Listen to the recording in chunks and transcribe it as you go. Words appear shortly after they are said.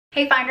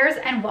Hey finders,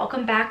 and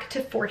welcome back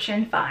to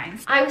Fortune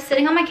Finds. I was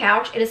sitting on my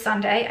couch. It is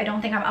Sunday. I don't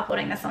think I'm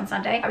uploading this on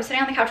Sunday. I was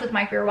sitting on the couch with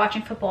Mike. We were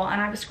watching football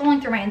and I was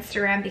scrolling through my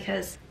Instagram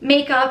because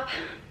makeup,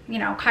 you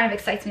know, kind of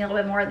excites me a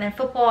little bit more than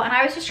football, and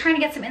I was just trying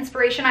to get some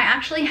inspiration. I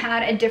actually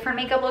had a different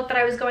makeup look that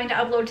I was going to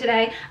upload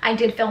today. I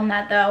did film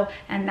that though,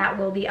 and that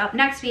will be up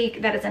next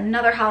week. That is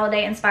another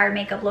holiday inspired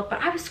makeup look,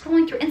 but I was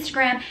scrolling through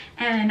Instagram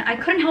and I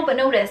couldn't help but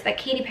notice that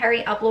Katy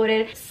Perry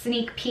uploaded a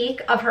sneak peek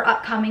of her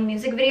upcoming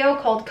music video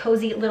called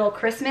Cozy Little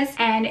Christmas,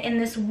 and in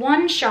this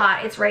one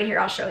shot, it's right here,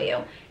 I'll show you,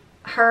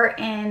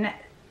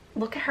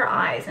 look at her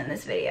eyes in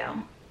this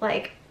video.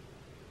 Like,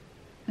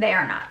 they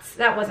are nuts.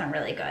 That wasn't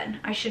really good.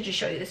 I should just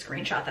show you the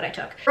screenshot that I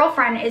took.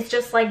 Girlfriend is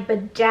just like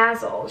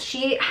bedazzled.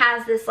 She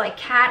has this like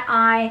cat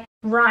eye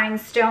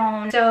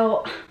rhinestone.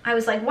 So I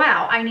was like,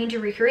 wow, I need to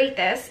recreate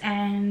this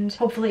and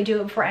hopefully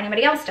do it before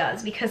anybody else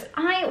does, because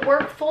I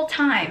work full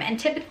time and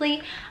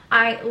typically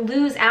I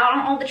lose out on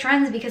all the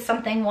trends because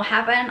something will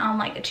happen on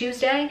like a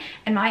Tuesday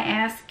and my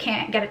ass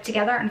can't get it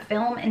together and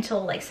film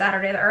until like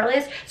Saturday the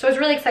earliest. So I was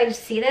really excited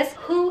to see this.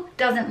 Who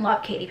doesn't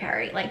love Katy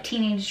Perry? Like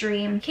teenage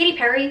dream. Katy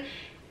Perry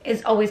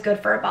is always good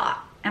for a bot,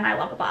 and I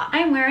love a bot.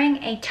 I'm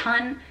wearing a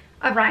ton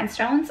of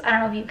rhinestones. I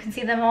don't know if you can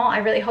see them all. I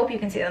really hope you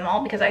can see them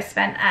all because I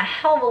spent a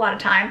hell of a lot of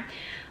time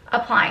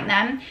applying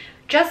them.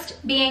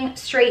 Just being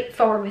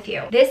straightforward with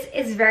you, this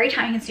is very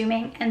time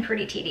consuming and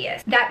pretty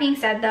tedious. That being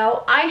said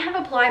though, I have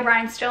applied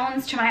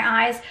rhinestones to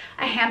my eyes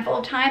a handful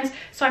of times,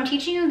 so I'm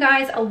teaching you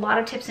guys a lot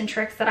of tips and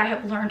tricks that I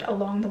have learned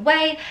along the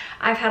way.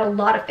 I've had a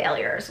lot of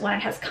failures when it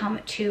has come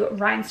to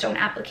rhinestone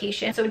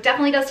application, so it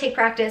definitely does take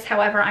practice.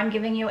 However, I'm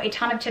giving you a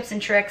ton of tips and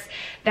tricks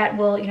that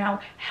will, you know,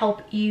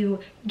 help you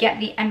get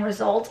the end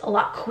result a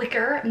lot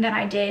quicker than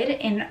I did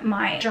in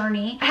my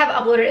journey. I have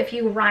uploaded a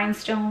few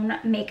rhinestone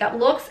makeup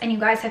looks and you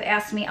guys have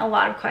asked me a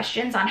lot of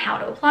questions on how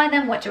to apply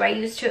them, what do I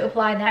use to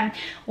apply them,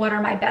 what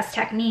are my best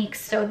techniques,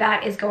 so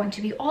that is going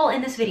to be all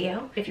in this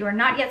video. If you are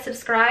not yet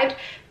subscribed,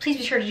 please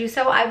be sure to do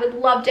so. I would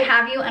love to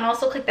have you, and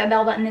also click that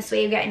bell button. This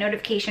way you get a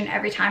notification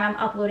every time I'm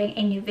uploading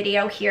a new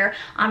video here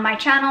on my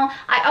channel.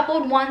 I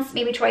upload once,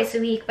 maybe twice a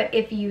week, but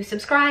if you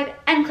subscribe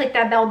and click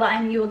that bell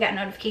button, you will get a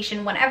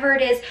notification whenever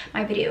it is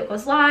my video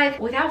goes live.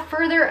 Without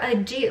further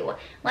ado,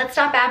 let's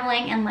stop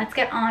babbling and let's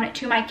get on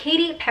to my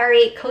Katy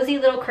Perry Cozy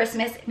Little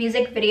Christmas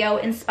music video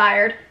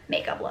inspired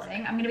makeup look.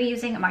 I'm going to be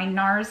using my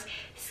NARS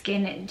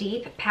Skin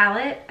Deep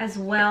palette, as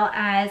well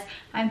as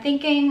I'm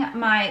thinking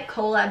my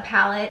Collab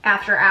palette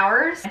After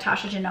Hours,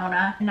 Natasha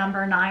Denona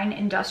number 9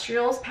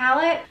 Industrials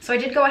palette. So I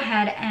did go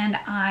ahead and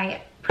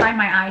I primed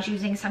my eyes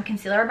using some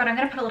concealer, but I'm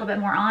going to put a little bit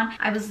more on.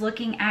 I was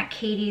looking at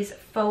Katie's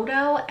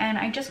photo and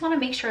I just want to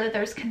make sure that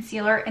there's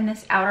concealer in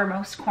this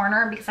outermost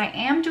corner because I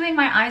am doing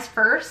my eyes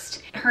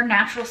first. Her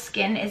natural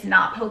skin is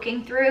not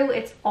poking through,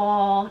 it's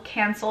all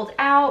canceled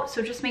out,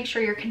 so just make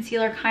sure your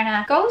concealer kind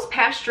of goes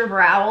past your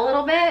brow a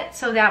little bit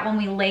so that when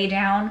we lay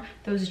down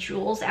those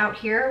jewels out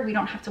here, we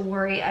don't have to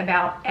worry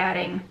about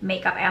adding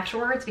makeup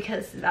afterwards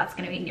because that's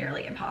going to be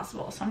nearly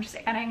impossible. So I'm just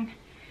adding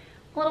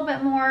a little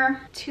bit more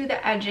to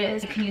the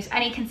edges. You can use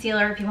any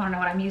concealer if you want to know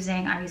what I'm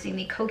using. I'm using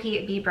the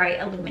Kokie Be Bright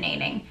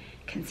Illuminating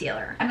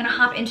concealer. I'm going to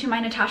hop into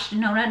my Natasha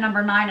Denona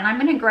number 9 and I'm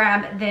going to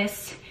grab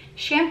this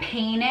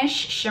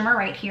champagne-ish shimmer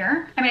right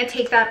here. I'm going to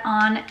take that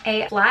on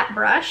a flat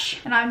brush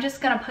and I'm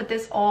just going to put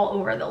this all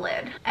over the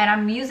lid, and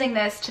I'm using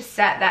this to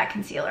set that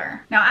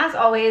concealer. Now, as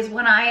always,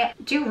 when I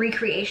do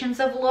recreations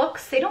of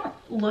looks, they don't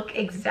look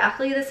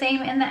exactly the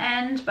same in the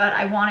end, but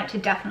I want it to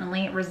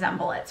definitely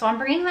resemble it. So I'm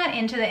bringing that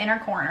into the inner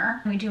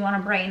corner. We do want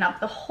to brighten up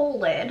the whole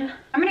lid.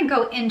 I'm going to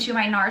go into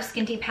my NARS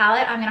Skin Deep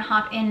palette. I'm going to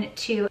hop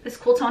into this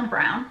cool toned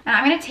brown and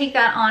I'm going to take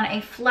that on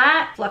a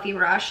flat fluffy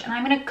brush and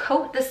I'm going to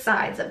coat the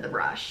sides of the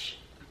brush.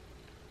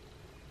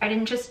 I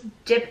didn't just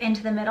dip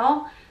into the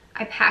middle,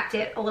 I packed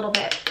it a little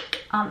bit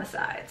on the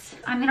sides.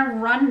 I'm gonna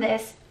run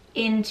this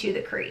into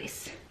the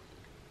crease.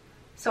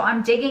 So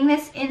I'm digging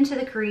this into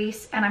the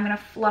crease and I'm gonna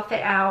fluff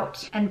it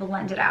out and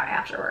blend it out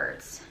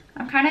afterwards.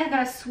 I'm kind of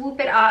gonna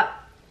swoop it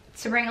up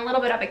to bring a little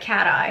bit of a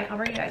cat eye. I'll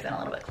bring you guys in a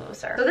little bit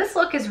closer. So this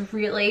look is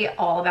really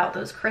all about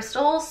those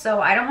crystals,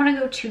 so I don't wanna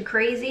go too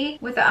crazy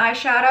with the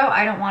eyeshadow.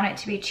 I don't want it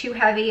to be too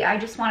heavy. I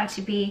just want it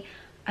to be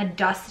a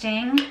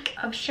dusting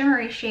of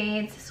shimmery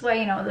shades. This way,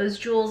 you know, those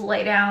jewels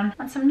lay down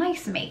on some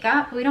nice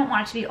makeup. We don't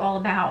want it to be all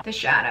about the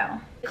shadow.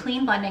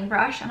 Clean blending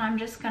brush, and I'm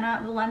just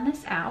gonna blend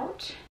this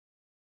out.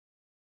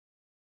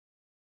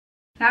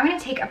 Now I'm gonna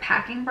take a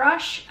packing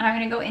brush and I'm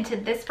gonna go into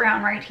this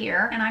brown right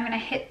here and I'm gonna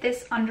hit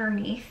this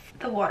underneath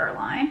the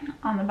waterline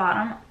on the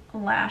bottom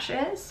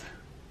lashes.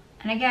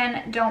 And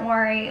again, don't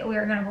worry, we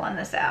are gonna blend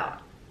this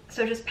out.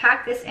 So just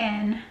pack this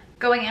in.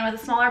 Going in with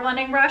a smaller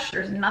blending brush,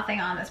 there's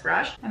nothing on this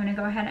brush. I'm gonna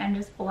go ahead and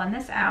just blend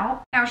this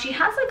out. Now she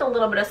has like a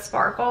little bit of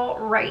sparkle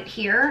right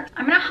here.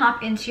 I'm gonna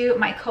hop into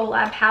my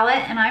Collab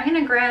palette and I'm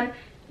gonna grab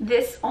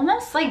this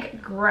almost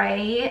like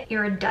gray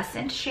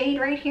iridescent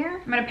shade right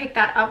here. I'm gonna pick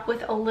that up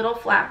with a little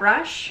flat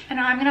brush and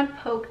I'm gonna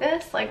poke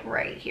this like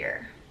right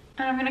here.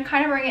 And I'm gonna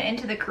kind of bring it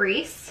into the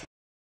crease.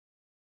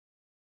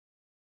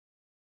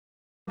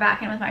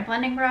 Back in with my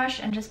blending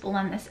brush and just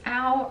blend this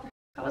out.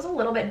 That was a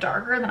little bit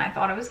darker than I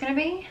thought it was gonna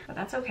be, but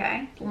that's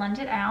okay. Blend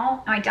it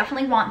out. I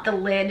definitely want the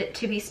lid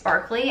to be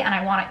sparkly and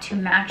I want it to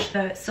match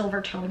the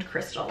silver toned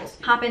crystals.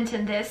 Hop into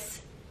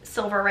this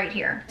silver right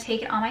here.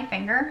 Take it on my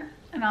finger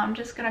and I'm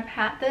just gonna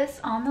pat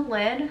this on the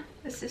lid.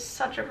 This is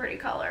such a pretty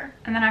color.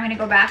 And then I'm gonna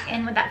go back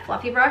in with that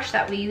fluffy brush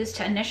that we used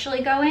to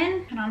initially go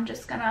in, and I'm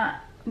just gonna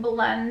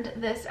blend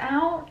this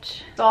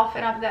out,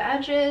 soften up the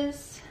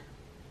edges.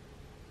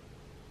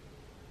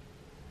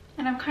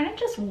 And I'm kind of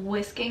just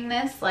whisking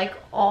this like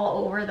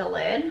all over the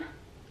lid.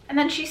 And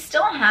then she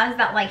still has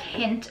that like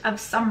hint of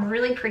some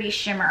really pretty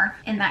shimmer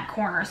in that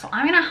corner. So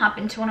I'm gonna hop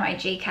into one of my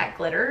JCat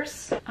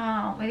glitters.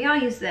 Oh, maybe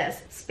I'll use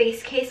this.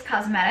 Space Case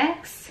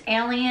Cosmetics,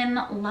 Alien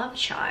Love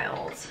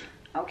Child.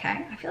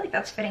 Okay, I feel like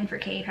that's fitting for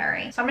Katy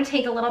Perry. So I'm gonna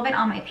take a little bit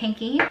on my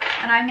pinky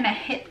and I'm gonna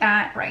hit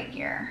that right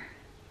here.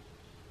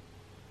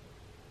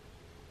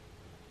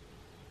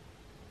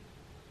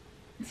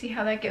 See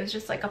how that gives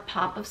just like a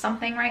pop of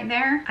something right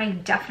there? I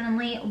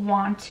definitely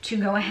want to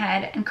go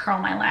ahead and curl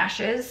my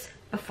lashes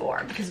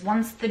before, because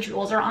once the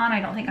jewels are on,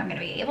 I don't think I'm gonna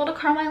be able to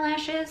curl my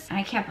lashes, and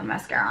I can't put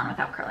mascara on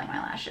without curling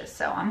my lashes.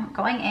 So I'm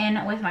going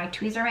in with my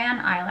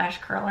Tweezerman eyelash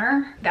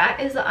curler. That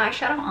is the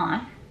eyeshadow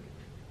on.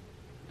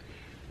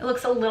 It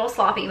looks a little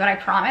sloppy, but I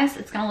promise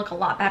it's gonna look a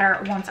lot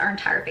better once our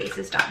entire face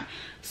is done.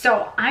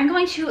 So I'm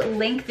going to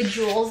link the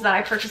jewels that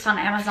I purchased on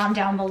Amazon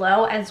down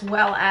below, as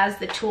well as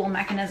the tool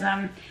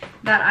mechanism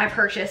that I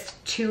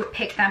purchased to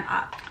pick them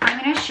up. I'm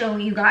gonna show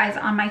you guys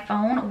on my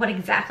phone what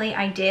exactly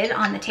I did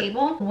on the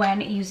table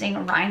when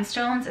using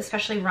rhinestones,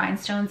 especially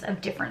rhinestones of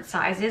different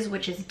sizes,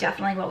 which is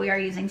definitely what we are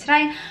using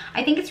today.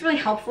 I think it's really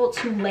helpful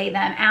to lay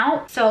them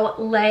out. So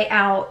lay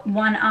out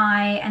one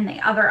eye and the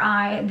other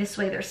eye, this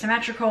way they're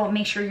symmetrical.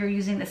 Make sure you're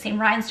using the same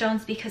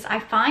rhinestones, because I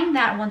find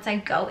that once I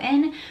go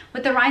in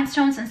with the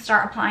rhinestones and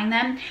start applying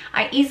them,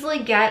 I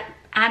easily get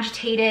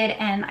agitated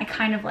and I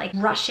kind of like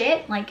rush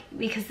it, like,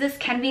 because this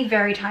can be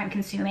very time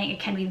consuming, it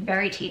can be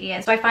very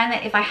tedious. So I find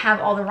that if I have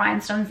all the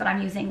rhinestones that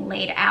I'm using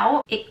laid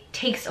out, it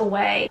takes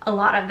away a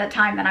lot of the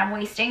time that I'm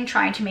wasting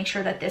trying to make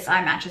sure that this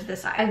eye matches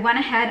this eye. I went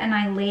ahead and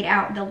I laid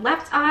out the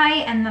left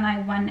eye, and then I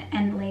went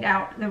and laid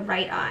out the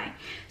right eye.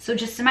 So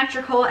just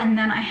symmetrical, and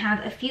then I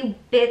have a few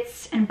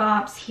bits and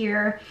bobs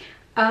here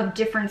of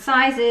different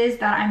sizes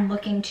that I'm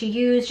looking to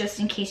use, just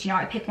in case, you know,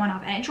 I pick one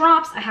up and it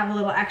drops, I have a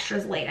little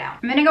extras laid out.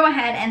 I'm gonna go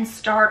ahead and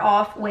start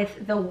off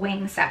with the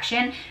wing section,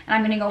 and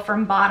I'm gonna go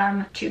from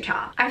bottom to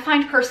top. I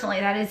find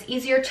personally that it's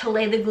easier to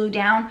lay the glue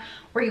down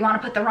where you want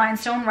to put the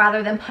rhinestone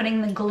rather than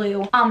putting the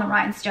glue on the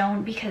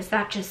rhinestone, because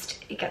that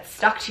just, it gets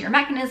stuck to your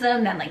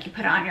mechanism. Then like you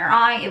put it on your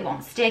eye, it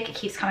won't stick, it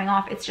keeps coming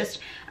off. It's just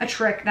a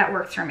trick that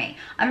works for me.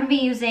 I'm gonna be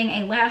using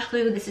a lash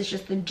glue. This is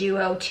just the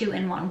Duo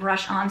 2-in-1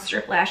 brush on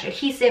strip lash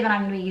adhesive, and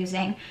I'm gonna be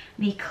using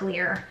the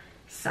clear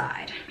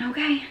side.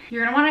 Okay,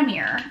 you're gonna want a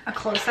mirror, a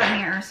close-up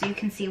mirror, so you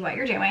can see what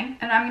you're doing.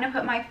 And I'm gonna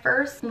put my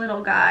first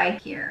little guy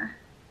here,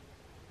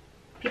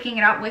 picking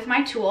it up with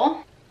my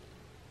tool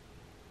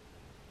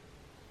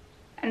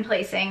and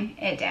placing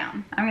it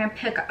down. I'm gonna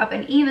pick up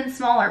an even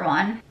smaller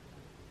one.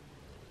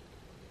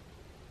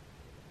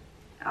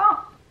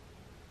 Oh.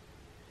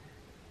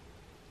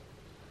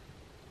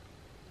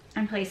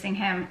 And placing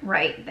him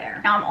right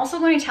there. Now I'm also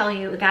going to tell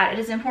you that it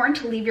is important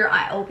to leave your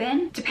eye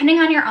open. Depending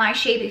on your eye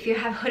shape, if you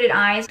have hooded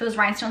eyes, those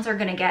rhinestones are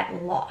gonna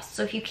get lost.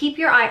 So if you keep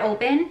your eye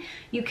open,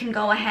 you can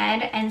go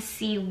ahead and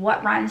see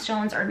what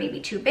rhinestones are maybe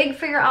too big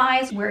for your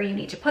eyes, where you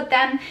need to put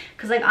them.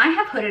 Because like I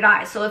have hooded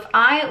eyes, so if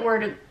I were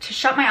to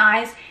shut my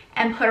eyes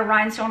and put a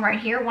rhinestone right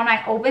here, when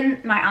I open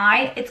my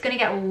eye, it's gonna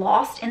get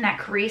lost in that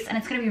crease and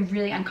it's gonna be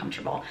really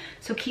uncomfortable.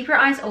 So keep your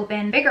eyes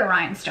open. Bigger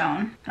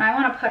rhinestone, and I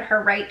wanna put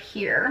her right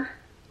here.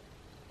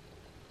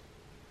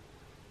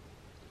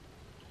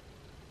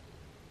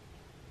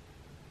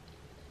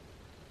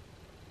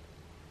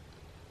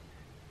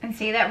 And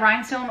see, that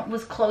rhinestone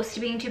was close to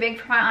being too big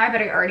for my eye,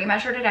 but I already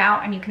measured it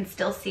out and you can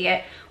still see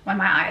it when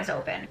my eye is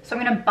open. So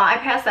I'm gonna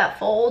bypass that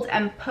fold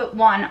and put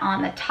one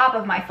on the top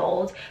of my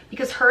fold,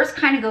 because hers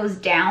kind of goes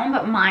down,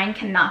 but mine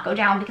cannot go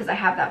down because I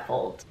have that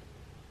fold.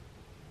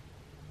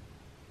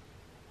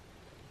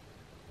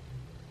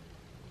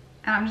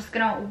 And I'm just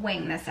gonna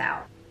wing this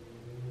out.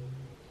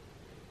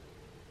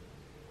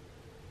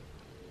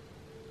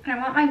 And I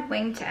want my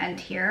wing to end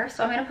here,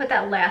 so I'm gonna put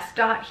that last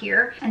dot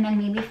here and then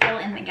maybe fill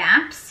in the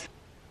gaps.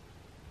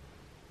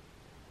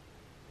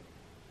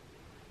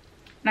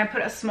 And I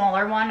put a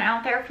smaller one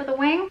out there for the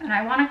wing, and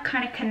I want to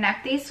kind of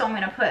connect these, so I'm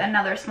going to put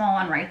another small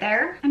one right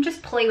there and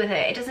just play with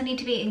it. It doesn't need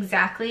to be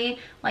exactly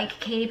like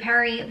Katy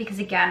Perry, because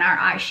again, our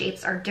eye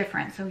shapes are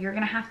different, so you're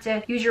going to have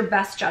to use your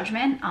best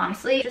judgment.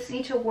 Honestly, you just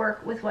need to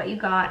work with what you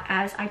got,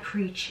 as I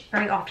preach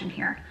very often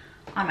here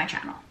on my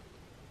channel.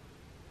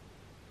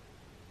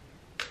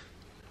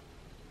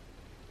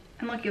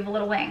 And look, you have a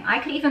little wing. I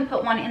could even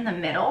put one in the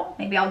middle.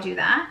 Maybe I'll do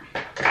that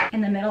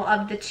in the middle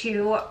of the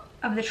two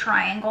of the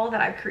triangle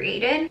that I've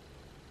created.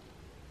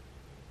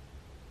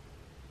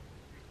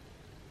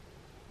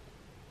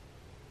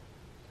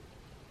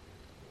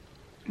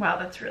 Wow,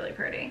 that's really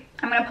pretty.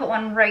 I'm gonna put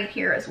one right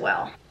here as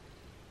well.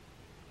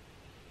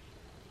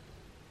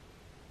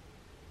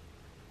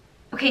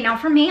 Okay, now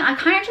for me, I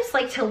kind of just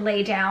like to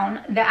lay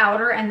down the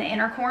outer and the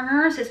inner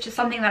corners. It's just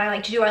something that I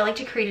like to do. I like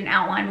to create an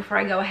outline before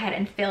I go ahead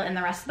and fill in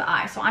the rest of the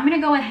eye. So I'm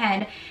gonna go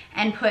ahead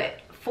and put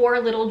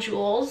 4 little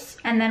jewels,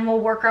 and then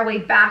we'll work our way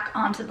back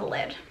onto the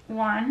lid.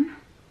 1,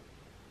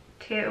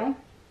 2,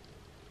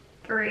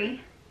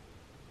 3,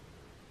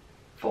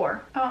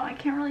 4. Oh, I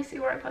can't really see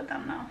where I put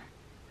them though.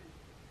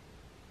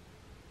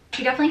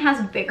 She definitely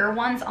has bigger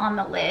ones on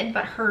the lid,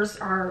 but hers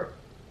are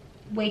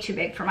way too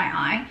big for my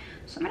eye.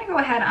 So I'm gonna go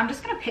ahead, I'm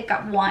just gonna pick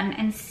up one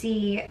and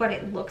see what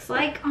it looks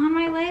like on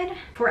my lid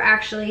before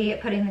actually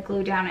putting the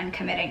glue down and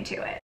committing to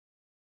it.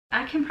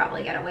 I can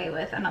probably get away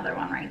with another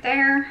one right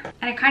there.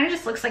 And it kind of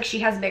just looks like she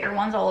has bigger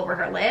ones all over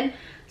her lid.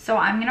 So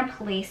I'm gonna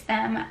place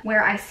them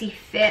where I see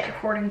fit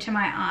according to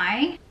my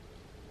eye.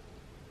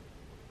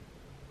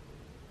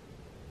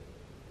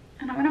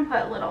 And I'm gonna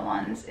put little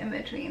ones in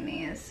between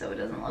these so it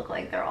doesn't look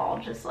like they're all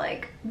just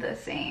like the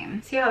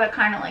same. See how that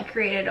kind of like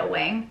created a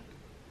wing?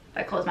 If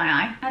I close my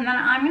eye. And then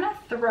I'm gonna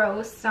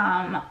throw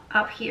some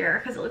up here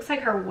because it looks like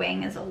her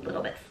wing is a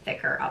little bit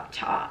thicker up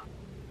top.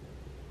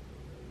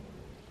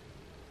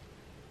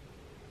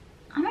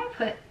 I'm gonna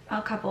put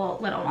a couple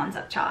little ones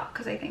up top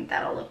because I think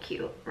that'll look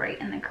cute right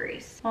in the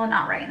crease. Well,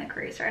 not right in the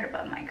crease, right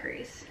above my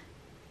crease.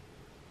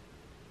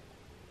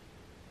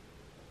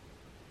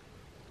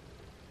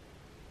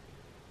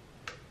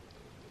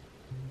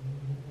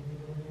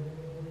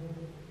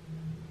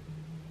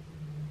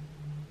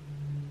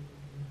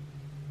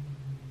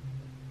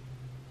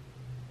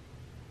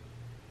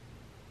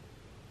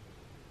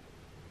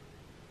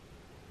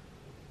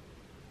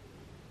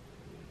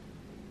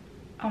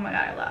 Oh my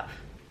God, I love.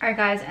 All right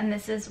guys, and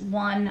this is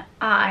one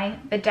eye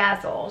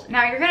bedazzled.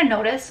 Now you're gonna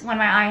notice when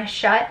my eye is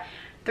shut,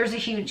 there's a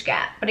huge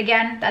gap. But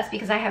again, that's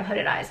because I have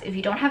hooded eyes. If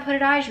you don't have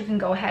hooded eyes, you can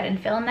go ahead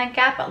and fill in that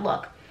gap, but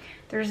look,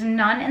 there's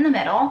none in the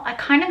middle. I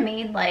kind of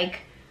made like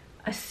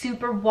a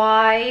super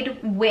wide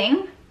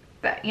wing,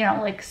 but you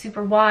know, like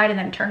super wide and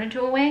then turned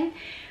into a wing.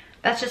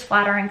 That's just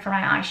flattering for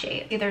my eye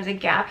shape. See, there's a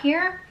gap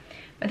here,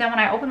 but then when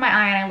I open my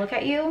eye and I look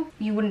at you,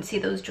 you wouldn't see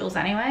those jewels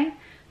anyway.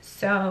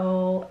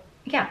 So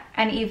yeah,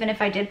 and even if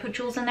I did put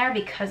jewels in there,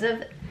 because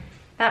of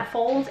that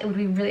fold, it would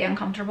be really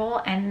uncomfortable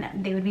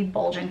and they would be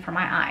bulging from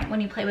my eye. When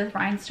you play with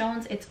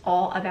rhinestones, it's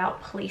all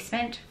about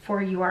placement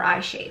for your eye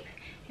shape.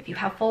 If you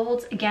have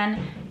folds,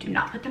 again, do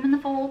not put them in the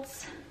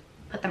folds,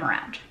 put them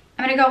around.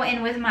 I'm gonna go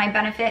in with my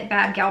Benefit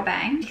Bad Gal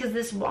Bang because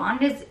this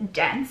wand is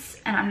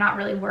dense and I'm not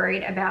really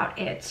worried about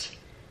it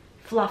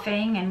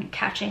fluffing and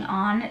catching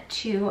on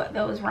to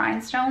those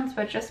rhinestones,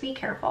 but just be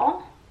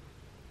careful.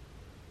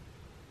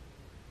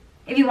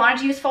 If you wanted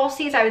to use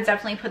falsies, I would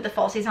definitely put the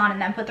falsies on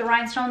and then put the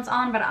rhinestones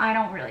on, but I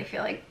don't really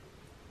feel like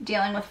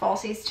dealing with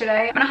falsies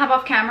today. I'm gonna hop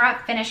off camera,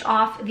 finish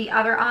off the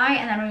other eye,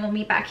 and then we will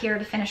meet back here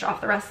to finish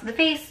off the rest of the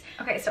face.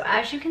 Okay, so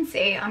as you can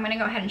see, I'm gonna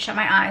go ahead and shut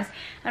my eyes,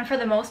 and for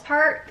the most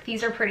part,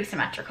 these are pretty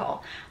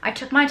symmetrical. I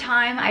took my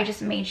time, I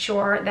just made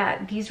sure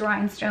that these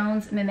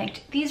rhinestones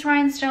mimicked these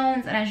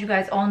rhinestones, and as you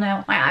guys all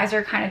know, my eyes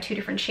are kind of 2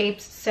 different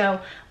shapes,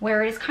 so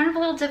where it is kind of a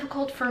little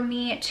difficult for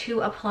me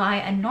to apply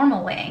a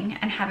normal wing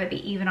and have it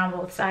be even on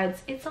both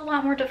sides, it's a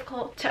lot more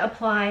difficult to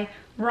apply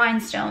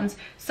rhinestones.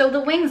 So the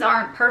wings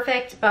aren't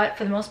perfect, but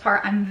for the most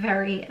part, I'm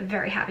very,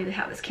 very happy with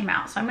how this came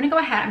out. So I'm gonna go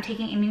ahead, I'm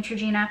taking a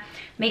Neutrogena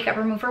Makeup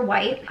Remover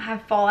White. I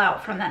have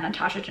Fallout from that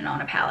Natasha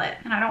Denona palette,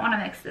 and I don't wanna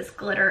mix this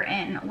glitter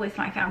in with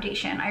my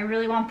foundation. I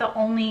really want the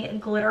only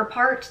glitter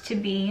part to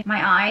be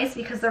my eyes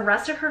because the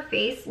rest of her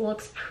face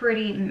looks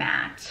pretty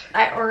matte.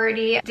 I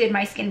already did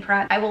my skin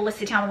prep. I will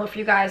list it down below for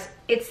you guys.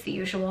 It's the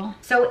usual.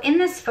 So in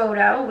this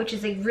photo, which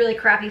is a really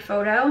crappy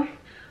photo,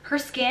 her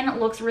skin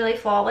looks really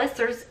flawless.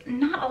 There's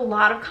not a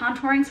lot of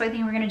contouring, so I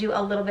think we're gonna do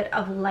a little bit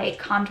of light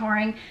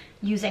contouring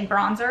using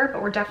bronzer,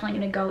 but we're definitely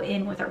gonna go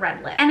in with a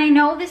red lip. And I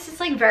know this is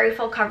like very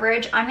full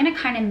coverage. I'm gonna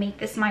kind of make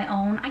this my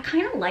own. I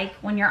kind of like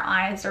when your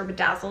eyes are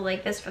bedazzled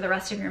like this for the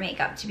rest of your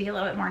makeup to be a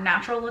little bit more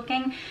natural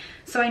looking.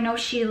 So I know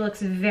she looks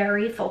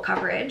very full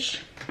coverage,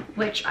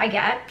 which I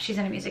get. She's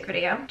in a music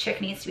video. Chick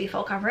needs to be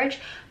full coverage,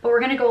 but we're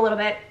gonna go a little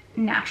bit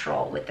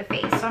natural with the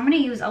face. So I'm going to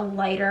use a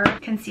lighter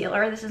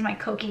concealer. This is my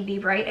Kokie Be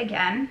Bright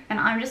again. And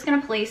I'm just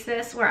going to place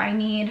this where I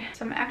need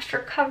some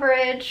extra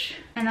coverage.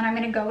 And then I'm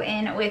going to go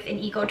in with an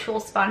Eco Tool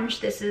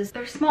sponge. This is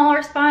their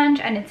smaller sponge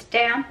and it's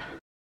damp.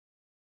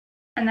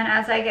 And then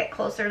as I get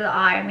closer to the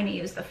eye, I'm going to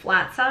use the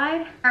flat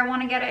side. I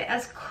want to get it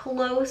as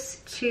close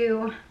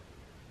to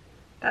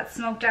that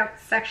smoked out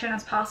section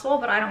as possible,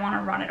 but I don't want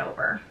to run it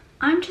over.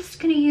 I'm just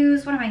gonna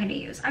use, what am I gonna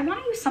use? I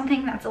wanna use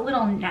something that's a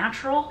little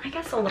natural, I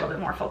guess a little bit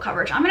more full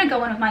coverage. I'm gonna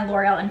go in with my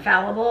L'Oreal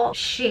Infallible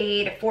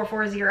shade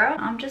 440.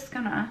 I'm just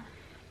gonna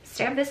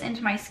stamp this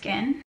into my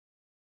skin.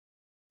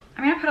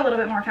 I'm gonna put a little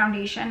bit more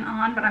foundation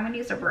on, but I'm gonna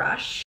use a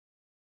brush.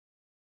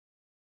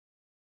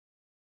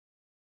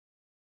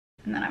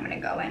 And then I'm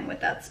gonna go in with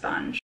that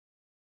sponge.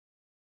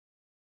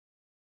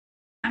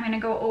 I'm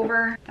gonna go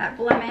over that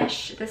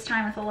blemish, this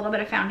time with a little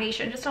bit of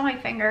foundation just on my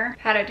finger,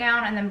 pat it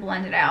down, and then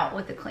blend it out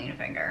with a clean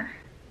finger.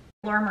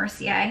 Laura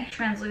Mercier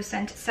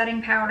Translucent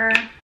Setting Powder.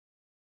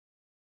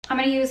 I'm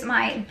gonna use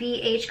my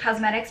BH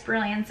Cosmetics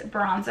Brilliance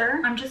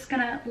Bronzer. I'm just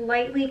gonna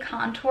lightly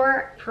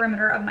contour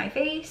perimeter of my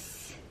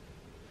face.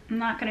 I'm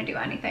not gonna do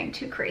anything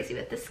too crazy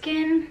with the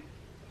skin.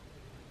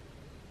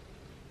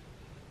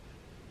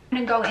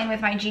 I'm gonna go in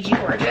with my Gigi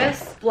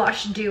Gorgeous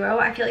Blush Duo.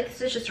 I feel like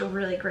this is just a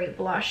really great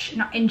blush,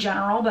 not in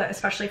general, but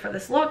especially for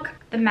this look.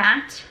 The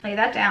matte, lay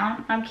that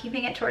down. I'm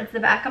keeping it towards the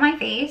back of my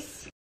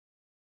face.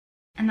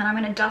 And then I'm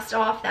gonna dust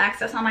off the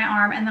excess on my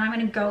arm, and then I'm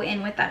gonna go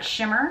in with that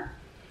shimmer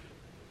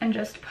and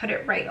just put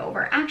it right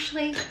over.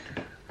 Actually,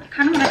 I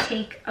kind of wanna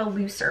take a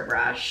looser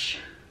brush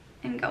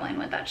and go in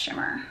with that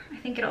shimmer. I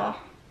think it'll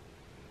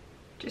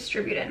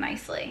distribute it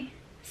nicely.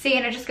 See,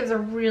 and it just gives a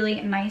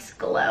really nice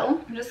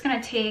glow. I'm just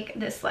gonna take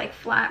this like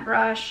flat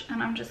brush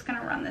and I'm just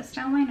gonna run this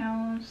down my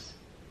nose.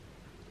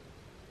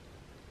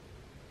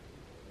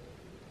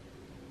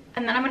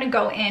 And then I'm gonna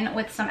go in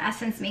with some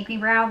Essence Make Me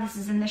Brow. This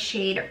is in the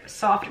shade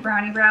Soft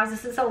Brownie Brows.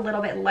 This is a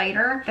little bit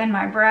lighter than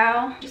my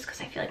brow, just because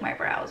I feel like my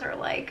brows are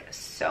like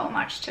so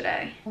much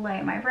today.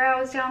 Lay my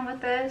brows down with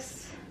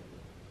this.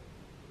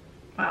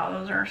 Wow,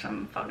 those are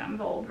some fucking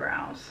bold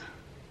brows.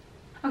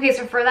 Okay,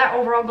 so for that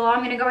overall glow,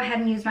 I'm gonna go ahead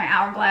and use my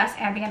Hourglass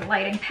Ambient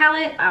Lighting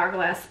Palette,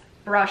 Hourglass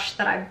brush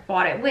that I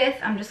bought it with.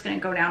 I'm just gonna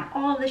go down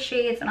all of the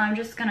shades and I'm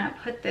just gonna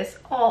put this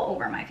all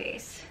over my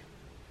face.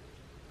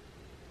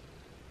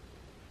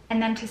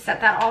 And then to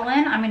set that all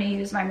in, I'm gonna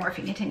use my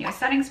Morphe Continuous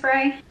Setting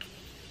Spray.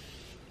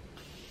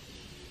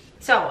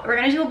 So we're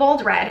gonna do a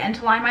bold red, and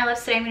to line my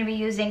lips today, I'm gonna be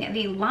using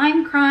the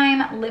Lime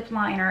Crime Lip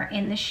Liner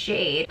in the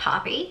shade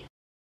Poppy.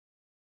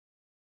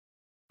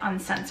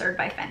 Uncensored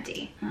by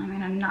Fenty. I'm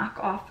gonna knock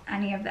off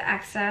any of the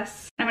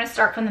excess. I'm gonna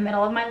start from the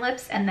middle of my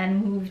lips and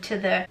then move to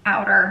the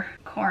outer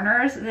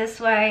corners. This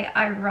way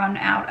I run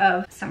out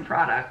of some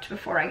product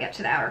before I get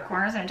to the outer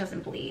corners and it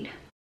doesn't bleed.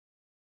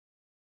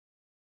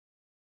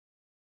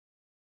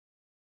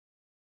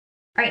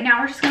 All right,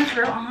 now we're just gonna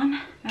throw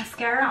on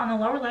mascara on the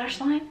lower lash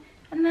line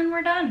and then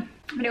we're done.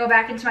 I'm gonna go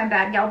back into my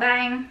Bad Gal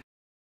Bang.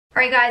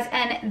 All right guys,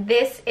 and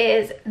this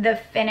is the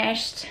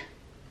finished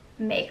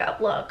makeup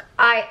look.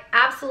 I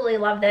absolutely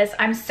love this.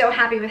 I'm so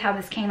happy with how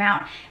this came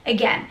out.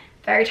 Again,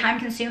 very time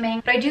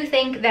consuming, but I do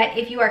think that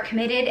if you are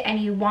committed and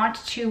you want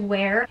to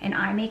wear an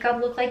eye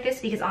makeup look like this,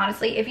 because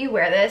honestly, if you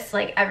wear this,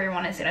 like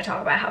everyone is gonna talk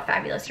about how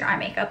fabulous your eye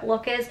makeup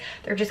look is.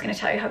 They're just gonna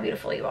tell you how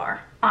beautiful you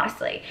are.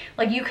 Honestly,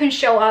 like you can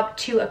show up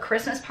to a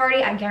Christmas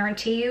party, I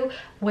guarantee you,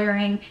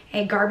 wearing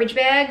a garbage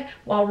bag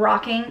while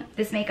rocking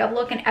this makeup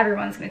look, and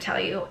everyone's gonna tell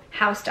you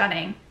how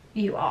stunning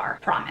you are.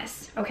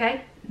 Promise,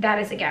 okay? That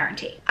is a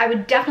guarantee. I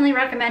would definitely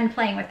recommend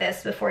playing with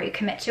this before you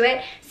commit to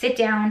it. Sit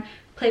down,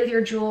 play with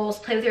your jewels,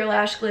 play with your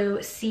lash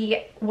glue,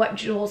 see what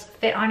jewels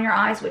fit on your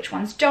eyes, which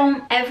ones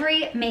don't.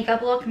 Every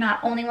makeup look, not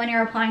only when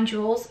you're applying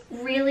jewels,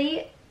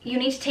 really you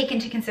need to take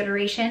into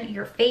consideration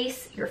your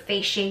face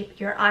shape,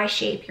 your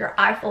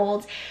eye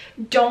folds.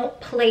 Don't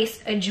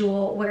place a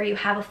jewel where you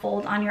have a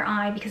fold on your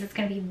eye because it's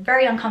going to be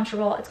very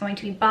uncomfortable. It's going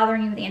to be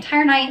bothering you the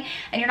entire night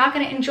and you're not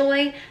going to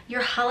enjoy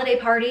your holiday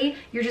party.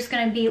 You're just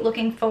going to be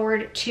looking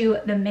forward to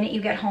the minute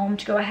you get home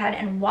to go ahead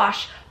and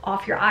wash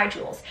off your eye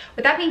jewels.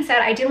 With that being said,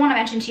 I did want to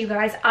mention to you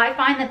guys, I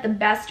find that the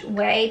best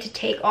way to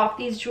take off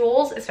these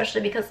jewels,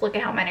 especially because look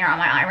at how many are on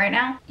my eye right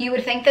now. You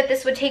would think that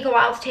this would take a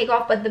while to take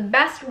off, but the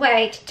best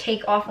way to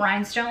take off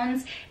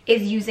rhinestones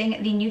is using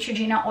the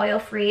Neutrogena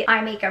oil-free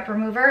eye makeup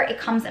remover. It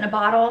comes in a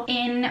bottle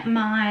in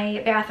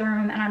my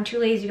bathroom and I'm too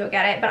lazy to go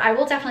get it, but I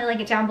will definitely link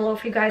it down below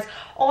for you guys.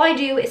 All I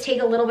do is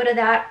take a little bit of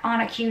that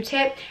on a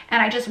Q-tip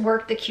and I just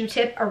work the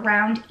Q-tip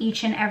around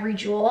each and every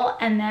jewel,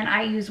 and then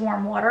I use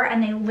warm water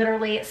and they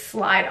literally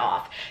slide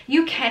off.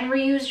 You can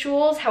reuse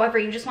jewels, however,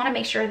 you just want to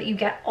make sure that you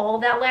get all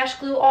that lash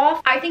glue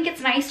off. I think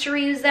it's nice to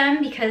reuse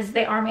them because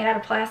they are made out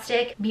of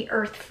plastic, be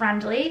earth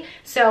friendly.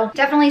 So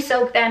definitely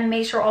soak them,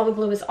 make sure all the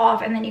glue is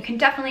off, and then you can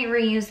definitely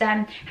reuse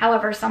them.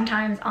 However,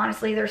 sometimes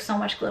honestly there's so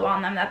much glue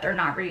on them that they're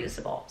not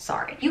reusable.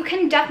 Sorry. You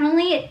can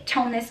definitely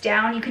tone this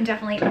down. You can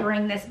definitely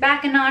bring this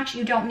back a notch.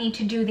 You don't need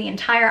to do the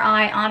entire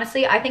eye.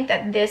 Honestly, I think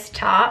that this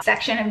top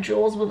section of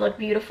jewels would look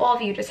beautiful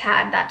if you just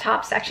had that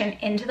top section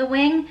into the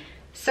wing.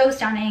 So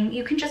stunning.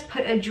 You can just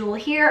put a jewel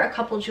here, a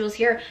couple jewels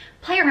here,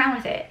 play around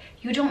with it.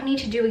 You don't need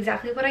to do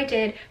exactly what I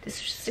did. This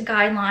is just a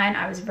guideline.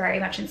 I was very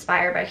much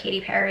inspired by Katy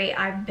Perry.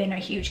 I've been a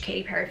huge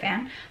Katy Perry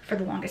fan for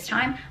the longest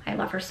time. I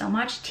love her so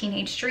much.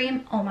 Teenage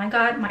Dream, oh my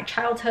God, my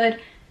childhood.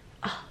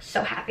 Oh,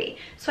 so happy.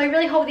 So I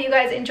really hope that you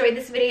guys enjoyed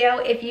this video.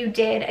 If you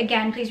did,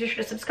 again, please be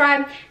sure to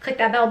subscribe. Click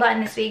that bell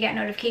button this way you get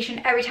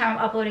notification every time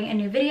I'm uploading a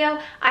new video.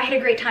 I had a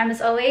great time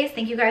as always.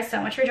 Thank you guys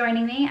so much for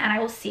joining me, and I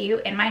will see you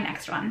in my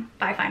next one.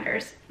 Bye,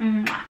 Finders.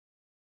 Mwah.